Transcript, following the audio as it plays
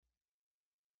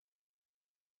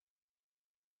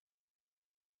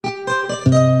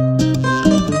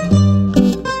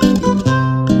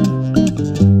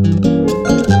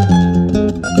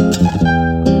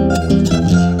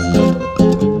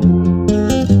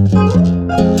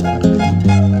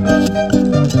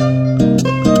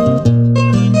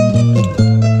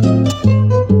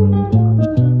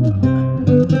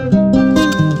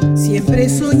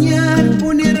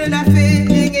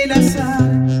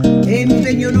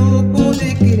loco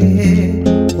de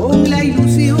querer, con la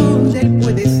ilusión del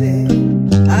puede ser.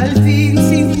 Al fin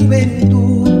sin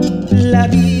juventud, la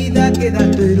vida queda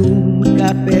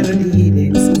trunca, perdida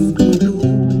en su inquietud.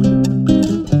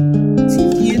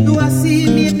 Sintiendo así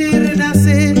mi eterna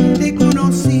sed, te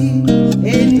conocí,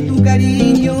 en tu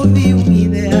cariño vi un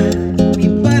ideal, mi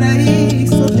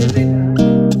paraíso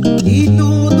terrenal. Y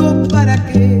todo para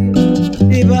que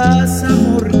te vas,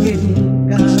 amor, que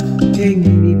nunca en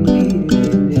mi vivir.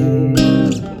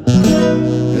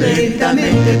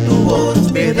 Lentamente tu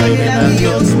voz me da el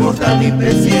adiós, mortal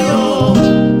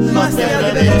impresión. Más te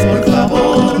agradezco, por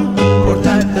favor, por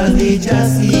tantas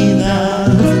dichas y das.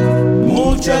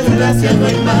 Muchas gracias, no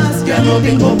hay más, ya no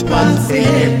tengo paz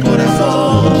en el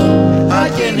corazón. ¿A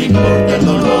quién le importa el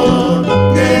dolor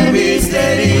de mis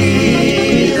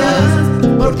heridas?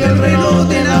 Porque el reloj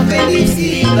de la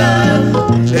felicidad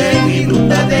en mi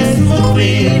ruta de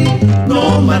sufrir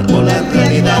no marcó la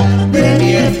realidad de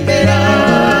mi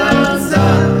esperanza.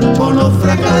 Por los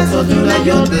fracasos de una y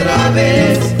otra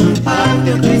vez,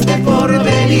 ante un triste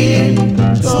porvenir,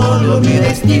 solo mi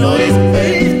destino es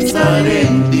pensar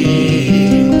en ti.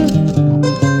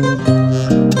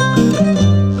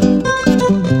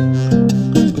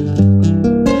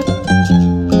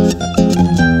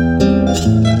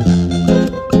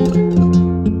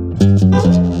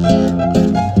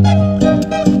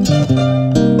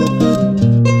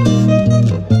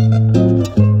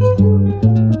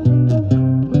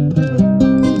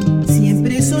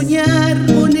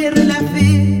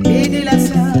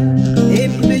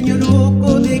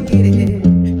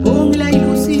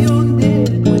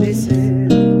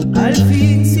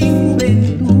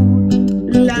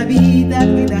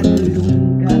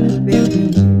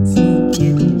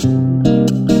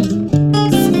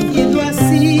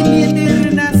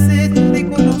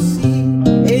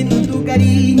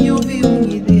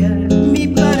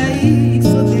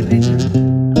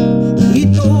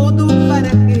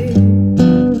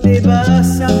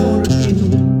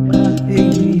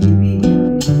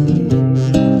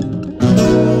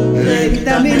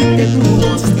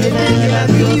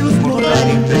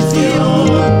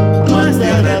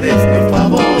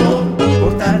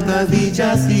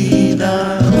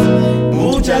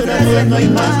 Muchas gracias, no hay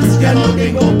más, ya no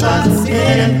tengo paz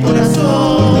en el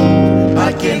corazón.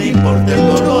 ¿A quién le importa el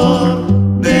dolor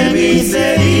de mis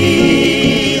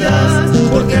heridas?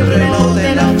 Porque el reloj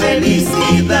de la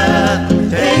felicidad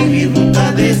en mi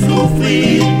ruta de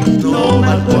sufrir no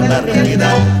marcó la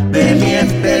realidad de mi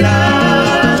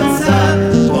esperanza.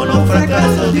 Con los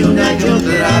fracasos de una y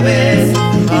otra vez,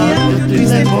 ante un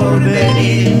triste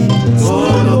porvenir,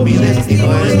 solo mi destino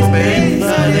es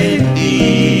pensar